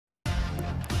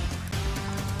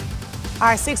All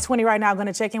right, 6:20 right now. Going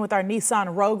to check in with our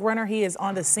Nissan Rogue Runner. He is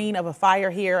on the scene of a fire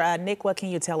here. Nick, what can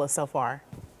you tell us so far?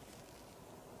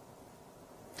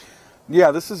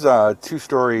 Yeah, this is a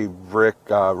two-story brick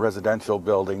residential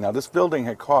building. Now, this building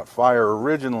had caught fire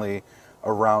originally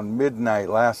around midnight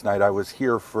last night. I was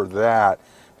here for that,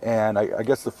 and I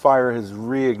guess the fire has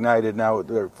reignited. Now,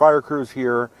 the fire crew's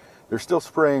here. They're still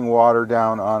spraying water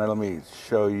down on it. Let me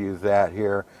show you that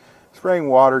here. Spraying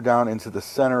water down into the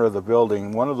center of the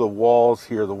building. One of the walls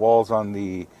here, the walls on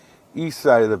the east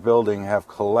side of the building, have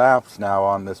collapsed now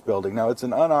on this building. Now, it's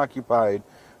an unoccupied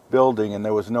building and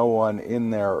there was no one in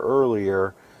there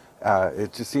earlier.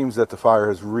 It just seems that the fire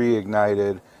has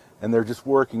reignited, and they're just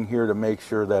working here to make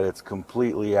sure that it's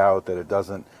completely out, that it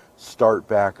doesn't start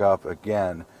back up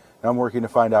again. Now, I'm working to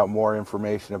find out more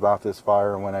information about this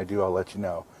fire, and when I do, I'll let you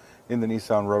know. In the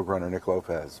Nissan Rogue Runner, Nick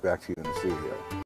Lopez, back to you in the studio.